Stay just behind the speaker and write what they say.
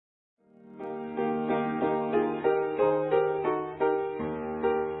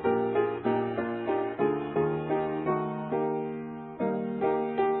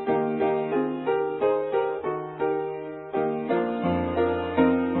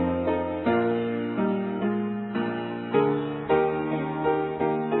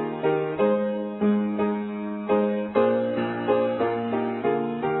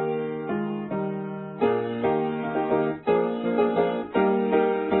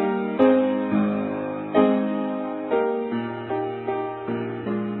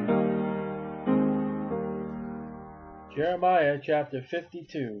Jeremiah chapter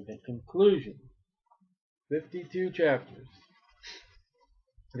 52, the conclusion. 52 chapters.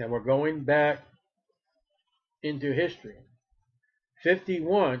 Now we're going back into history.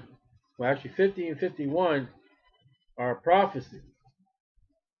 51, well actually 50 and 51 are prophecy.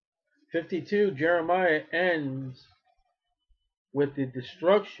 52, Jeremiah ends with the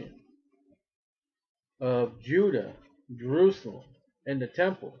destruction of Judah, Jerusalem, and the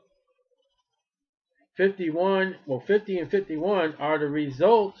temple. 50 and 51 are the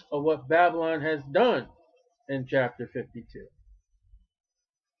results of what Babylon has done in chapter 52.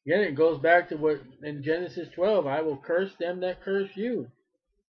 Again, it goes back to what in Genesis 12, I will curse them that curse you.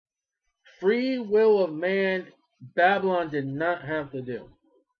 Free will of man, Babylon did not have to do,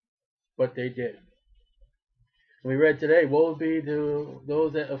 but they did. We read today, woe be to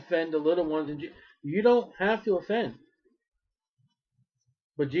those that offend the little ones. You don't have to offend.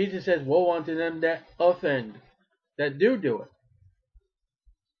 But Jesus says, woe unto them that offend, that do it.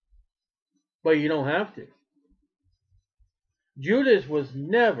 But you don't have to. Judas was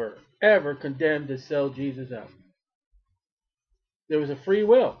never, ever condemned to sell Jesus out. There was a free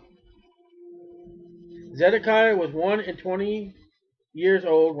will. Zedekiah was 120 years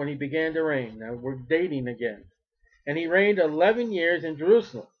old when he began to reign. Now we're dating again. And he reigned 11 years in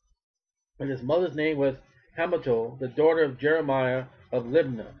Jerusalem. And his mother's name was Hamutal, the daughter of Jeremiah of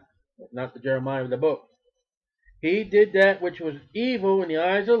Libnah. Not the Jeremiah of the book. He did that which was evil in the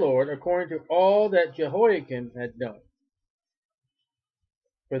eyes of the Lord, according to all that Jehoiakim had done.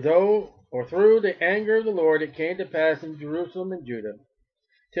 For through the anger of the Lord it came to pass in Jerusalem and Judah,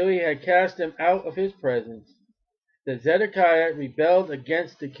 till he had cast them out of his presence, that Zedekiah rebelled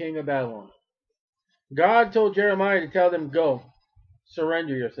against the king of Babylon. God told Jeremiah to tell them, go,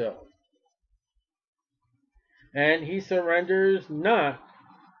 surrender yourself. And he surrenders not,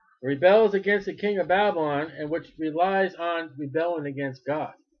 rebels against the king of Babylon, and which relies on rebelling against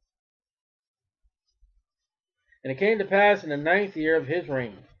God. And it came to pass in the 9th year of his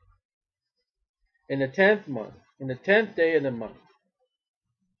reign, in the 10th month, in the 10th day of the month.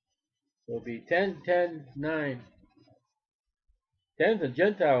 So it will be 10, 10, 9. 10 is a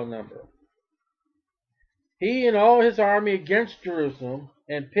Gentile number. He and all his army against Jerusalem,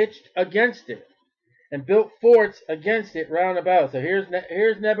 and pitched against it, and built forts against it round about. So here's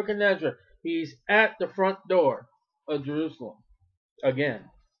Nebuchadnezzar. He's at the front door of Jerusalem again.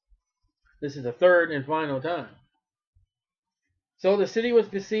 This is the third and final time. So the city was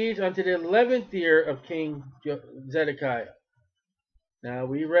besieged unto the 11th year of King Zedekiah. Now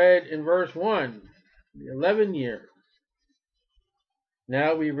we read in verse 1, the 11 years.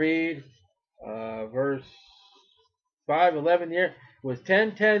 Now we read verse 5, 11 year. It was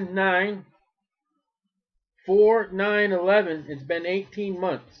 10, 10, 9. 4, 9, 11. It's been 18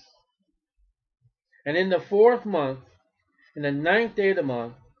 months. And in the 4th month, in the 9th day of the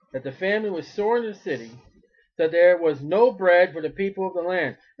month, that the famine was sore in the city, that there was no bread for the people of the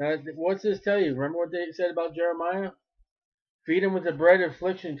land. Now, what's this tell you? Remember what they said about Jeremiah? Feed him with the bread of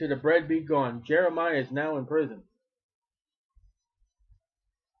affliction till the bread be gone. Jeremiah is now in prison.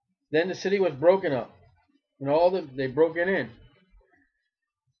 Then the city was broken up, and they broke it in,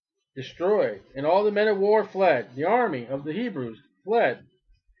 destroyed, and all the men of war fled. The army of the Hebrews fled,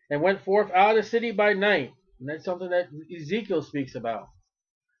 and went forth out of the city by night. And that's something that Ezekiel speaks about.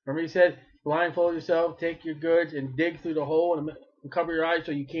 Remember he said, blindfold yourself, take your goods, and dig through the hole, and cover your eyes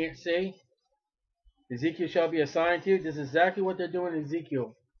so you can't see. Ezekiel shall be a sign to you. This is exactly what they're doing in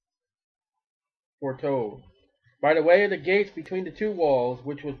Ezekiel foretold. By the way of the gates between the two walls,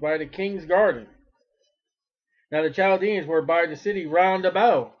 which was by the king's garden. Now the Chaldeans were by the city round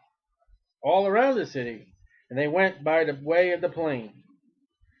about, all around the city, and they went by the way of the plain.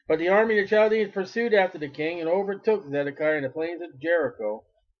 But the army of the Chaldeans pursued after the king and overtook Zedekiah in the plains of Jericho.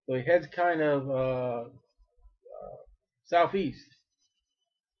 So he heads kind of southeast.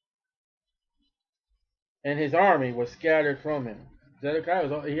 And his army was scattered from him.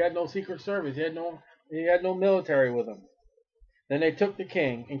 Zedekiah he had no secret service. He had no military with him. Then they took the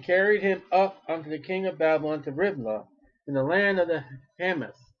king and carried him up unto the king of Babylon to Riblah in the land of the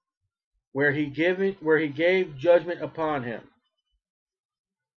Hamath, where he gave judgment upon him.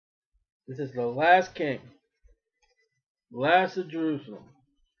 This is the last king, last of Jerusalem.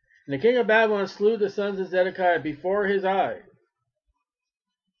 And the king of Babylon slew the sons of Zedekiah before his eyes.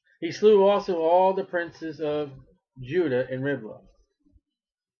 He slew also all the princes of Judah in Riblah.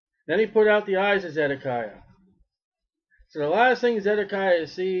 Then he put out the eyes of Zedekiah. So the last thing Zedekiah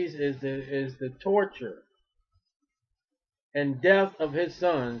sees is the torture and death of his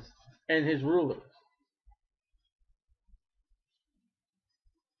sons and his rulers.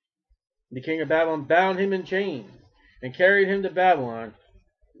 The king of Babylon bound him in chains and carried him to Babylon,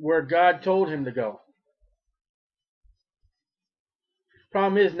 where God told him to go.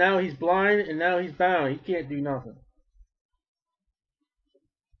 Problem is, now he's blind and now he's bound. He can't do nothing.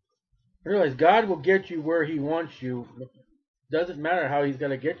 Realize God will get you where he wants you. Doesn't matter how he's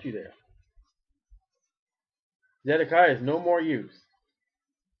going to get you there. Zedekiah is no more use.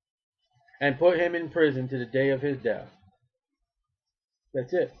 And put him in prison to the day of his death.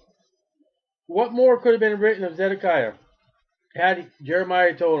 That's it. What more could have been written of Zedekiah had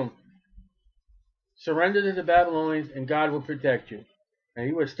Jeremiah told him, surrender to the Babylonians and God will protect you. And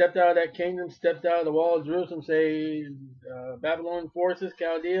he would have stepped out of that kingdom, stepped out of the wall of Jerusalem, say, Babylonian forces,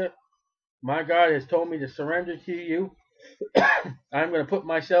 Chaldea, my God has told me to surrender to you. I'm going to put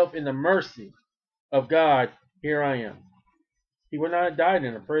myself in the mercy of God. Here I am. He would not have died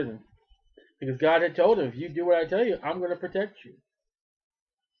in a prison. Because God had told him, if you do what I tell you, I'm going to protect you.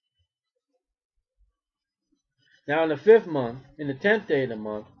 Now in the 5th month, in the 10th day of the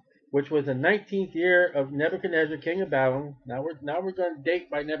month, which was the 19th year of Nebuchadnezzar, king of Babylon. Now we're going to date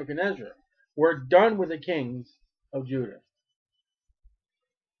by Nebuchadnezzar. We're done with the kings of Judah.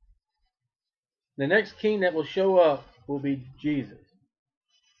 The next king that will show up will be Jesus.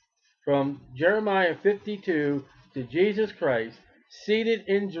 From Jeremiah 52 to Jesus Christ, seated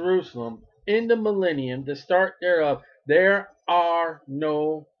in Jerusalem in the millennium, the start thereof, there are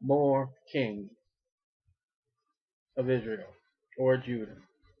no more kings of Israel or Judah.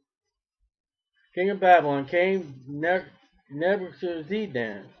 King of Babylon came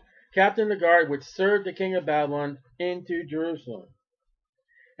Nebuchadnezzar, captain of the guard, which served the king of Babylon, into Jerusalem,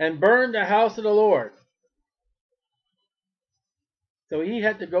 and burned the house of the Lord. So he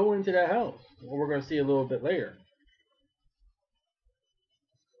had to go into that house. Well, we're going to see a little bit later.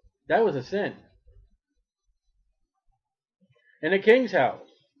 That was a sin. And the king's house,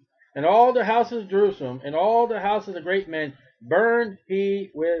 and all the houses of Jerusalem, and all the houses of the great men, burned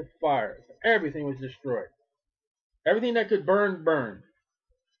he with fire. Everything was destroyed. Everything that could burn, burned.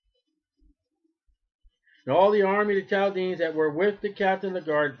 And all the army of the Chaldeans that were with the captain of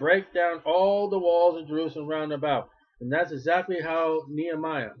the guard break down all the walls of Jerusalem round about. And that's exactly how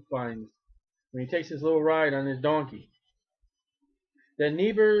Nehemiah finds when he takes his little ride on his donkey. Then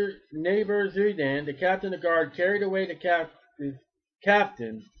Nebuchadnezzar, the captain of the guard, carried away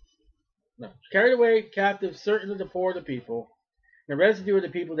captive certain of the poor of the people, and the residue of the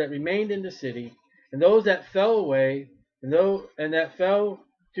people that remained in the city, and those that fell away, and that fell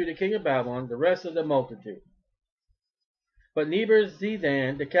to the king of Babylon, the rest of the multitude. But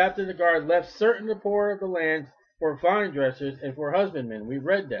Nebuchadnezzar, the captain of the guard, left certain of the poor of the land for vine dressers and for husbandmen. We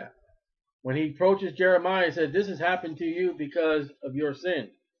read that. When he approaches Jeremiah, he said, this has happened to you because of your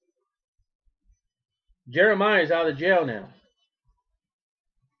sin. Jeremiah is out of jail now.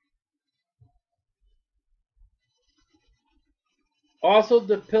 Also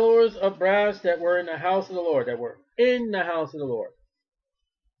the pillars of brass that were in the house of the Lord,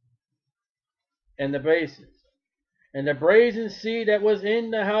 and the bases. And the brazen sea that was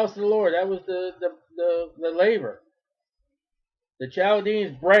in the house of the Lord, that was the laver. The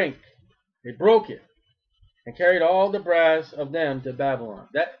Chaldeans they broke it, and carried all the brass of them to Babylon.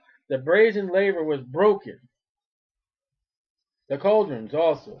 The brazen laver was broken. The cauldrons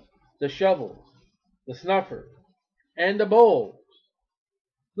also, the shovels, the snuffers, and the bowls.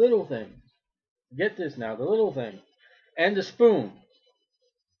 Little things. Get this now, the little things. And the spoons.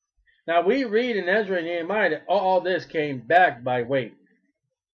 Now we read in Ezra and Nehemiah that all this came back by weight.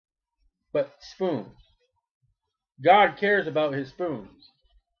 But spoons. God cares about his spoons.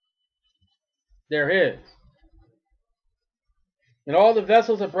 They're his. And all the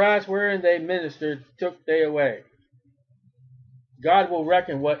vessels of brass wherein they ministered took they away. God will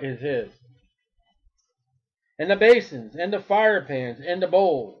reckon what is his. And the basins, and the fire pans, and the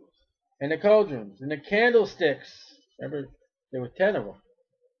bowls, and the cauldrons, and the candlesticks. Remember, there were 10 of them.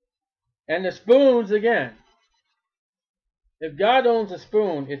 And the spoons again. If God owns a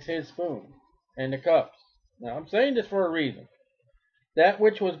spoon, it's his spoon. And the cups. Now, I'm saying this for a reason. That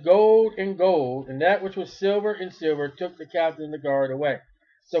which was gold in gold, and that which was silver in silver, took the captain of the guard away.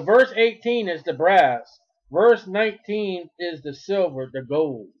 So verse 18 is the brass. Verse 19 is the silver, the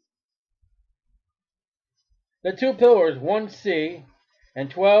gold. The 2 pillars, 1C,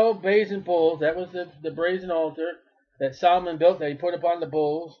 and 12 brazen bulls, that was the brazen altar that Solomon built, that he put upon the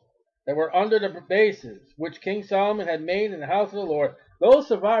bulls, that were under the bases, which King Solomon had made in the house of the Lord. Those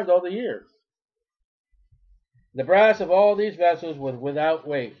survived all the years. The brass of all these vessels was without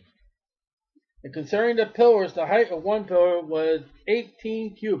weight. And concerning the pillars, the height of one pillar was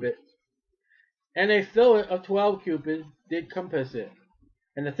 18 cubits, and a fillet of 12 cubits did compass it,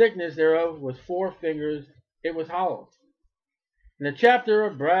 and the thickness thereof was 4 fingers it was hollow. And the chapter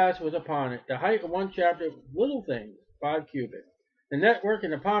of brass was upon it. The height of one chapter, little things, 5 cubits. The network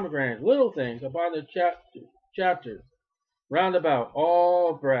and the pomegranates, little things, upon the chapters, round about,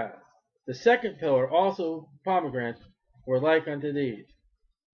 all brass. The second pillar, also pomegranates, were like unto these.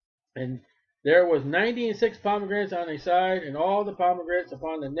 And there was 96 pomegranates on a side, and all the pomegranates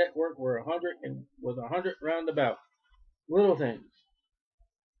upon the network were 100, and was 100 round about. Little things.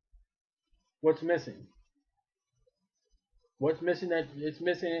 What's missing? What's missing? That it's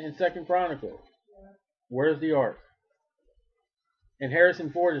missing in 2 Chronicles. Where's the ark? And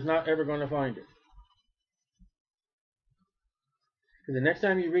Harrison Ford is not ever going to find it. Because the next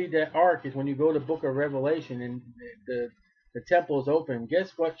time you read that ark is when you go to the book of Revelation and the temple is open.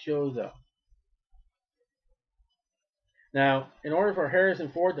 Guess what shows up? Now, in order for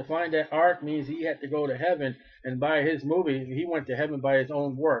Harrison Ford to find that ark means he had to go to heaven, and by his movie, he went to heaven by his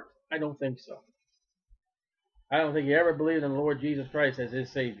own work. I don't think so. I don't think he ever believed in the Lord Jesus Christ as his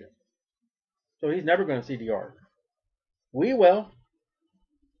Savior. So he's never going to see the ark. We will.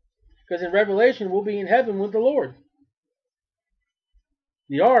 Because in Revelation, we'll be in heaven with the Lord.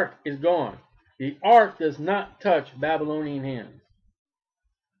 The ark is gone. The ark does not touch Babylonian hands.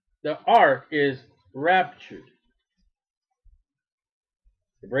 The ark is raptured.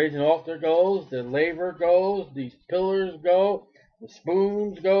 The brazen altar goes, the laver goes, these pillars go, the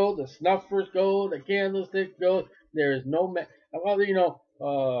spoons go, the snuffers go, the candlestick goes. There is no,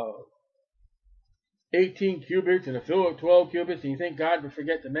 18 cubits and a fill of 12 cubits, and you think God would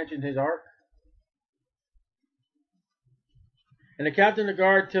forget to mention his ark? And the captain of the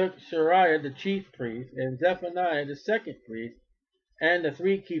guard took Seraiah the chief priest, and Zephaniah the second priest, and the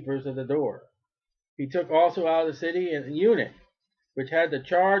 3 keepers of the door. He took also out of the city an eunuch, which had the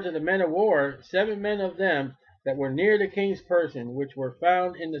charge of the men of war, 7 men of them that were near the king's person, which were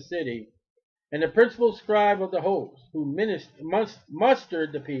found in the city, and the principal scribe of the host, who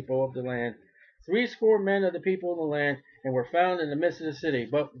mustered the people of the land, 80 men of the people of the land, and were found in the midst of the city,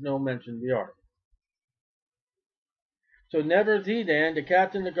 but no mention of the ark. So Nebuchadnezzar, the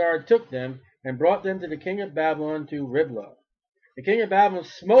captain of the guard, took them, and brought them to the king of Babylon to Riblah. The king of Babylon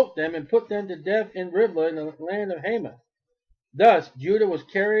smote them, and put them to death in Riblah in the land of Hamath. Thus Judah was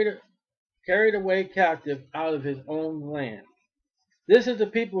carried away captive out of his own land. This is the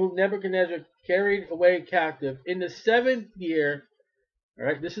people who Nebuchadnezzar carried away captive in the 7th year. All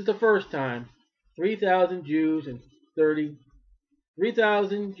right, this is the first time. 3,000 Jews and 3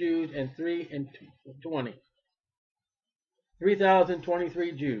 and 20.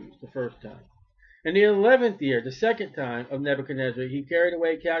 3,023 Jews the first time. In the 11th year, the second time of Nebuchadnezzar, he carried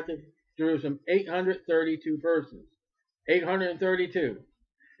away captive Jerusalem 832 persons. 832.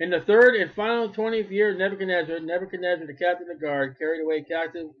 In the 3rd and final 20th year of Nebuchadnezzar, the captain of the guard, carried away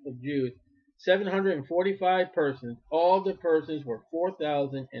captive of Jews 745 persons. All the persons were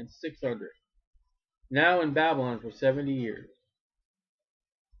 4,600. Now in Babylon for 70 years.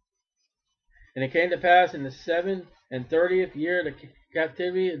 And it came to pass in the 37th year of the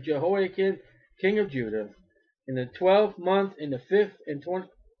captivity of Jehoiakim, king of Judah, in the 12th month, in the 5th and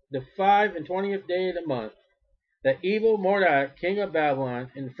 20th day of the month, that evil Mordecai, king of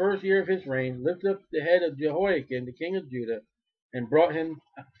Babylon, in the 1st year of his reign, lifted up the head of Jehoiakim, the king of Judah, and brought him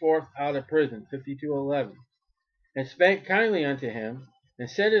forth out of prison, 52:11, and spake kindly unto him, and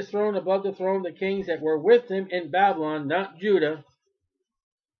set his throne above the throne of the kings that were with him in Babylon, not Judah,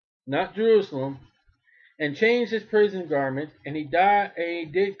 not Jerusalem, and changed his prison garment, and he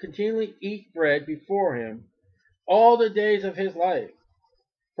did continually eat bread before him all the days of his life.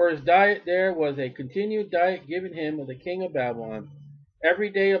 For his diet there was a continued diet given him of the king of Babylon, every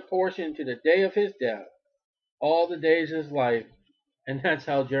day a portion to the day of his death, all the days of his life. And that's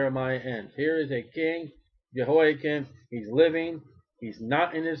how Jeremiah ends. Here is a king, Jehoiakim. He's living. He's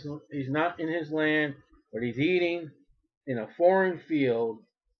not in his land, but he's eating in a foreign field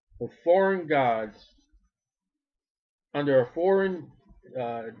with foreign gods under a foreign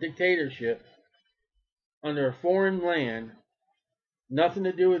dictatorship, under a foreign land. Nothing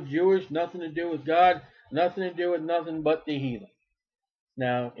to do with Jewish, nothing to do with God, nothing to do with nothing but the heathen.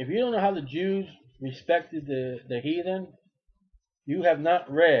 Now, if you don't know how the Jews respected the heathen, you have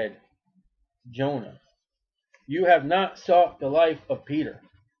not read Jonah. You have not sought the life of Peter.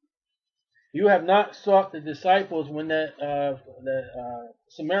 You have not sought the disciples when the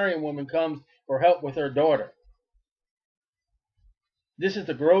Samaritan woman comes for help with her daughter. This is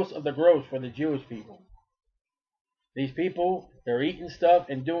the gross of the gross for the Jewish people. These people, they're eating stuff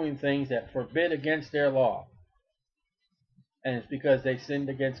and doing things that forbid against their law. And it's because they sinned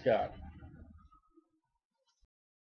against God.